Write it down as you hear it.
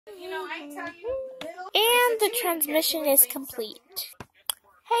And the transmission is complete.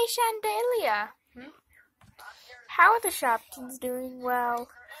 Hey, Shandelia. How are the Shopkins doing? Well,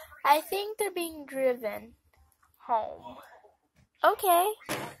 I think they're being driven home. Okay.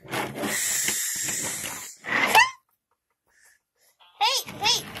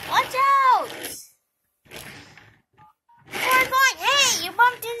 Hey, watch out! Where are you going? Hey, you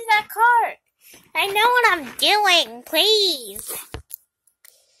bumped into that cart. I know what I'm doing, please.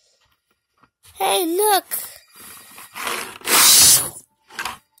 Hey, look.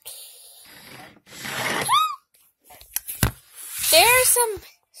 There are some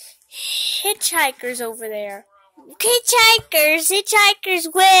hitchhikers over there. Hitchhikers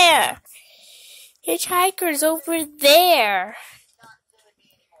where? Hitchhikers over there.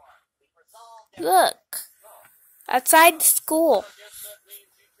 Look. Outside the school.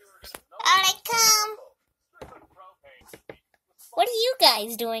 Out I come. What are you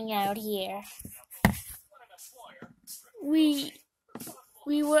guys doing out here? We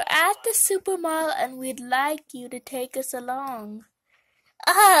were at the supermall and we'd like you to take us along.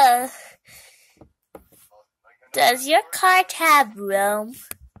 Does your cart have room?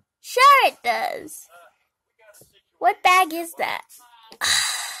 Sure it does. What bag is that?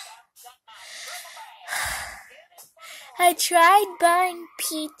 I tried buying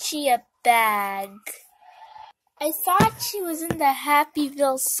Peachy a bag. I thought she was in the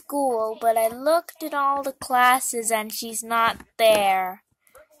Happyville school, but I looked at all the classes and she's not there.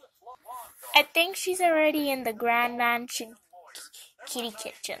 I think she's already in the Grand Mansion Kitty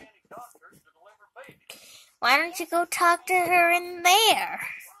Kitchen. Why don't you go talk to her in there?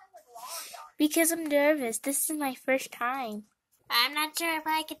 Because I'm nervous. This is my first time. I'm not sure if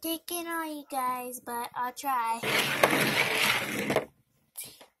I could take in all you guys, but I'll try.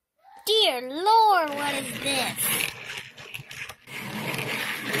 Dear Lord, what is this?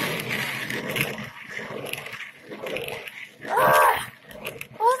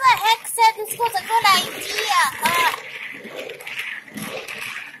 Who the heck said this was a good idea?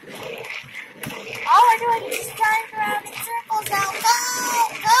 All we're doing is just driving around in circles now. Go!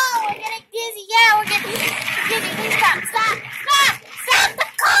 We're getting dizzy. Yeah, we're getting dizzy. Please stop the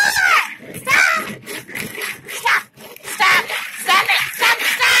car!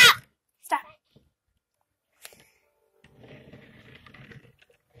 Stop!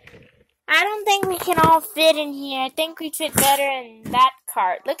 I don't think we can all fit in here. I think we fit better in that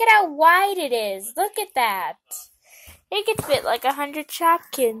cart. Look at how wide it is. Look at that. It could fit like 100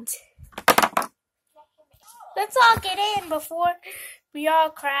 Shopkins. Let's all get in before we all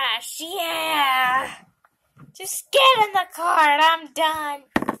crash. Yeah. Just get in the cart. I'm done.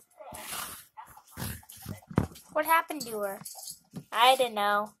 What happened to her? I don't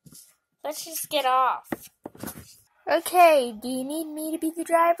know. Let's just get off. Okay, do you need me to be the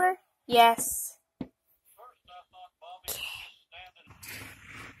driver? Yes. Okay.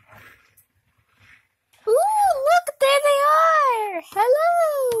 Ooh, look, there they are.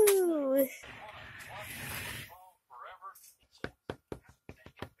 Hello.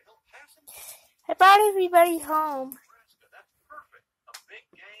 I brought everybody home.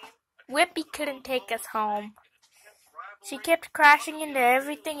 Whippy couldn't take us home. She kept crashing into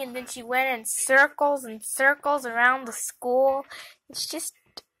everything and then she went in circles and circles around the school.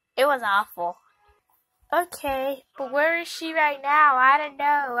 It was awful. Okay, but where is she right now? I don't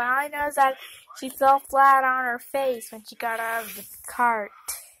know. All I know is that she fell flat on her face when she got out of the cart.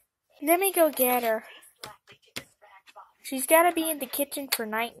 Let me go get her. She's got to be in the kitchen for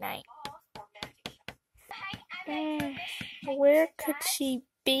night-night. Where could she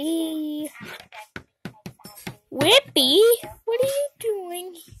be? Whippy? What are you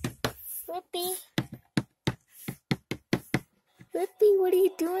doing? Whippy? Whippy, what are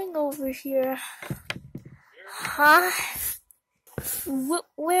you doing over here? Huh?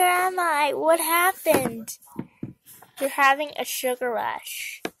 Where am I? What happened? You're having a sugar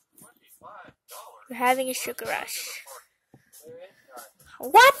rush. You're having a sugar rush.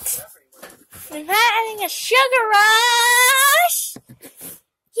 What? You're having a sugar rush?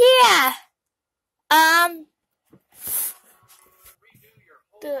 Yeah.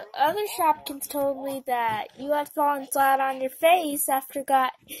 The other Shopkins told me that you had fallen flat on your face after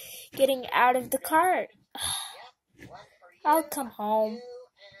getting out of the cart. I'll come home.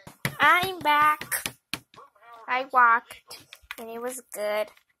 I'm back. I walked, and it was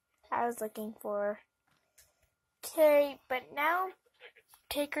good. I was looking for her. Okay, but now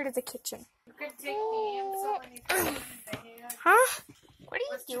take her to the kitchen. Huh? What are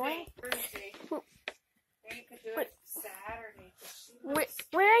you doing?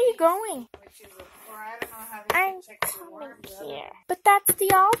 Where are you going? I'm coming here. But that's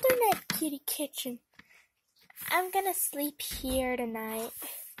the alternate kitty kitchen. I'm gonna sleep here tonight.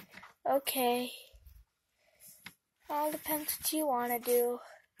 Okay. All depends what you want to do.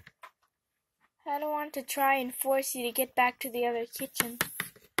 I don't want to try and force you to get back to the other kitchen.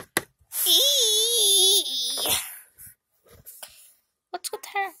 What's with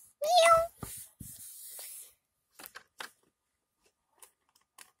her?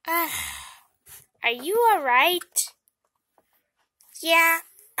 Are you alright? Yeah.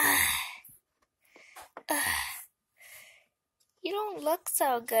 You don't look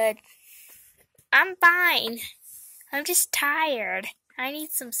so good. I'm fine. I'm just tired. I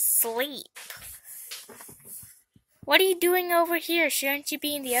need some sleep. What are you doing over here? Shouldn't you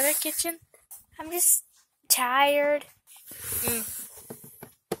be in the other kitchen? I'm just tired.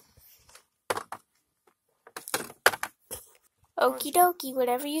 Okie dokie,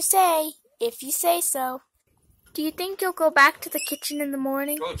 whatever you say, if you say so. Do you think you'll go back to the kitchen in the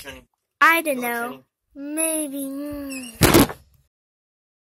morning? Go, Jenny. I don't Go, know. Jenny. Maybe.